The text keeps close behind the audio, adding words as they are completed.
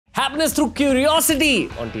Happiness through curiosity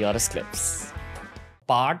on TRS Clips.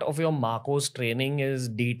 Part of your Marco's training is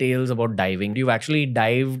details about diving. You've actually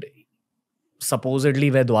dived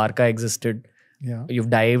supposedly where Dwarka existed. Yeah.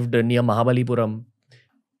 You've dived near Mahabalipuram.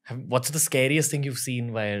 What's the scariest thing you've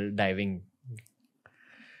seen while diving?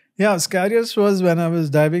 Yeah, scariest was when I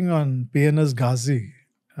was diving on PNS Ghazi,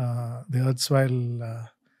 the erstwhile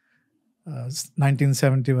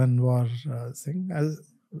 1971 war thing.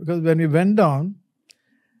 Because when we went down,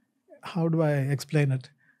 how do I explain it?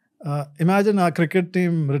 Imagine our cricket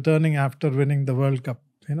team returning after winning the World Cup,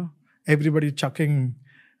 everybody chucking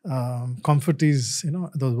confettis,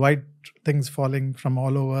 those white things falling from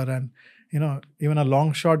all over. And, even a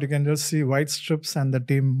long shot, you can just see white strips and the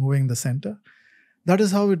team moving the center. That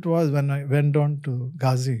is how it was when I went on to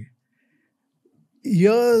Ghazi.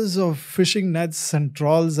 Years of fishing nets and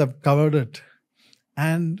trawls have covered it.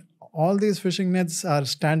 And all these fishing nets are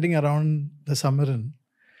standing around the submarine.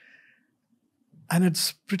 And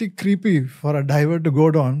it's pretty creepy for a diver to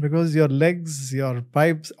go down because your legs, your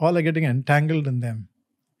pipes, all are getting entangled in them.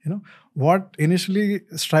 What initially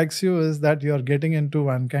strikes you is that you're getting into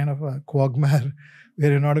one kind of a quagmire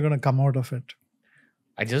where you're not going to come out of it.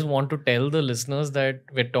 I just want to tell the listeners that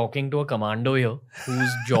we're talking to a commando here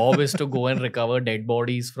whose job is to go and recover dead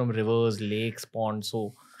bodies from rivers, lakes, ponds.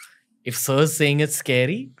 So if Sir's saying it's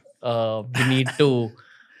scary, we need to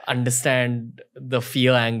understand the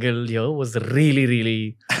fear angle here was really,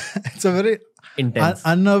 really it's a very intense,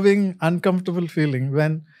 unnerving, uncomfortable feeling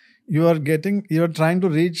when you are trying to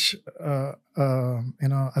reach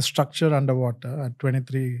a structure underwater at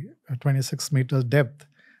 26 meters depth.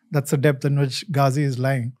 That's the depth in which Ghazi is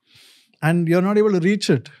lying. And you're not able to reach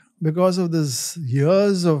it because of this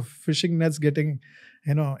years of fishing nets getting,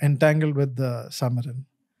 entangled with the submarine.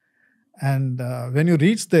 And when you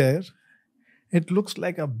reach there, it looks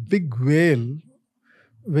like a big whale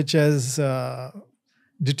which has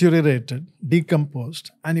deteriorated,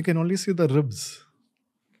 decomposed, and you can only see the ribs.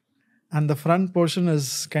 And the front portion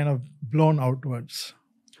is kind of blown outwards.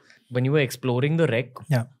 When you were exploring the wreck,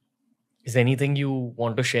 yeah. Is there anything you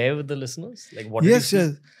want to share with the listeners? Like what? Yes.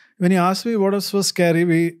 When you asked me what was so scary,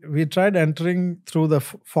 we tried entering through the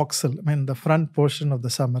forecastle, the front portion of the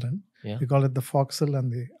submarine. Yeah. We call it the forecastle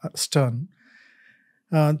and the stern.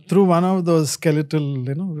 Through one of those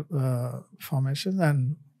skeletal, formations,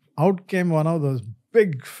 and out came one of those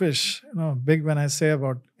big fish, big when I say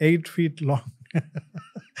about 8 feet long,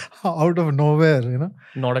 out of nowhere,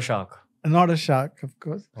 Not a shark. Not a shark, of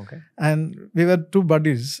course. Okay. And we were two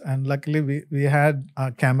buddies, and luckily we had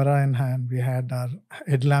our camera in hand, we had our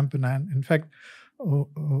headlamp in hand. In fact,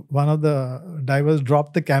 one of the divers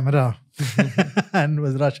dropped the camera and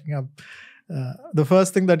was rushing up. The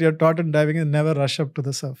first thing that you're taught in diving is never rush up to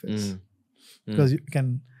the surface because you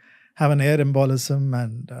can have an air embolism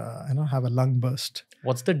and have a lung burst.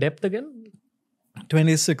 What's the depth again?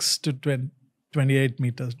 26 to 28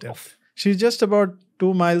 meters depth. She's just about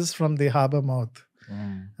 2 miles from the harbor mouth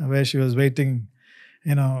where she was waiting,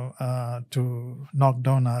 to knock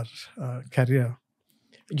down our carrier.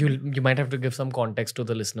 You might have to give some context to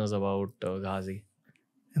the listeners about Ghazi.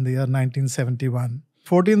 In the year 1971.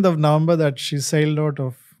 14th of November that she sailed out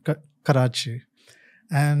of Karachi.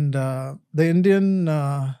 And the Indian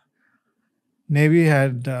Navy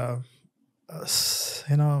had,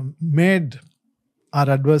 made our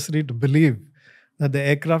adversary to believe that the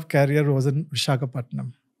aircraft carrier was in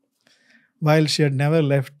Visakhapatnam, while she had never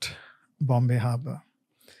left Bombay Harbor.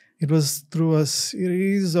 It was through a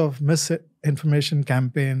series of misinformation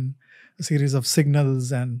campaign, a series of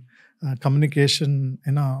signals and communication,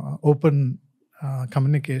 open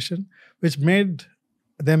communication, which made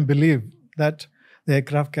them believe that the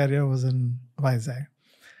aircraft carrier was in Vizag.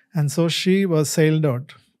 And so she was sailed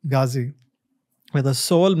out, Ghazi, with the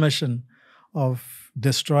sole mission of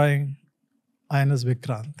destroying INS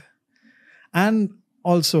Vikrant and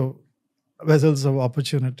also vessels of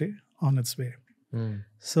opportunity on its way.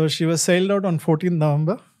 So she was sailed out on 14th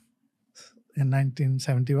November in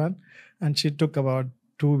 1971, and she took about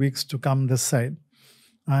 2 weeks to come this side.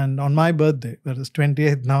 And on my birthday, that is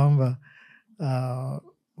 28th November,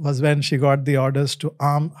 was when she got the orders to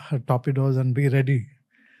arm her torpedoes and be ready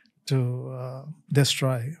to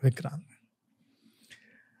destroy Vikrant.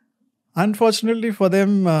 Unfortunately for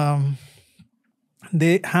them,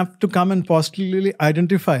 they have to come and positively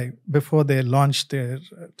identify before they launch their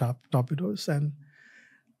torpedoes. And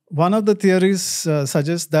one of the theories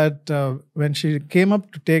suggests that when she came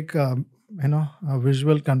up to take a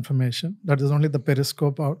visual confirmation, that is only the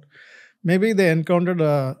periscope out, maybe they encountered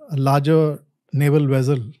a larger naval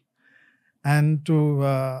vessel. And to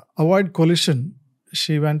avoid collision,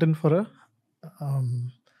 she went in for a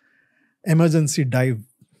emergency dive.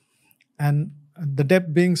 And the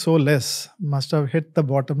depth being so less must have hit the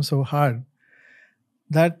bottom so hard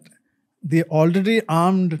that the already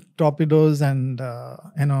armed torpedoes and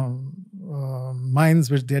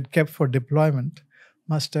mines which they had kept for deployment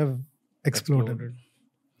must have exploded.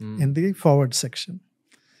 In the forward section.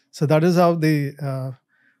 So that is how the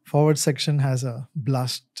forward section has a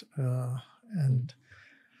blast. And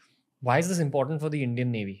why is this important for the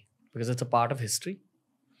Indian Navy? Because it's a part of history?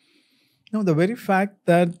 No, the very fact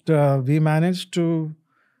that we managed to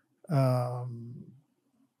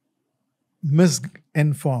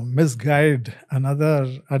misguide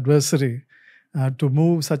another adversary to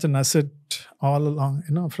move such an asset all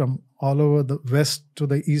along, from all over the west to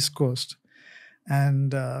the east coast,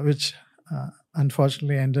 and which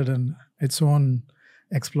unfortunately ended in its own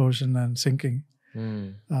explosion and sinking.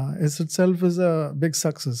 It itself is a big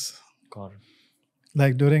success. Got it.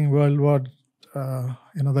 Like during World War,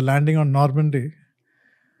 the landing on Normandy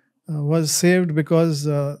was saved because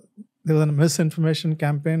there was a misinformation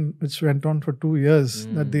campaign which went on for 2 years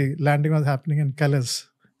that the landing was happening in Calais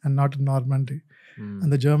and not in Normandy.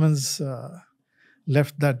 And the Germans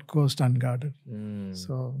left that coast unguarded.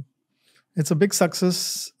 So it's a big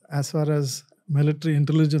success as far as military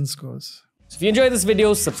intelligence goes. So if you enjoyed this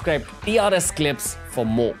video, subscribe to TRS Clips for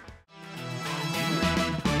more.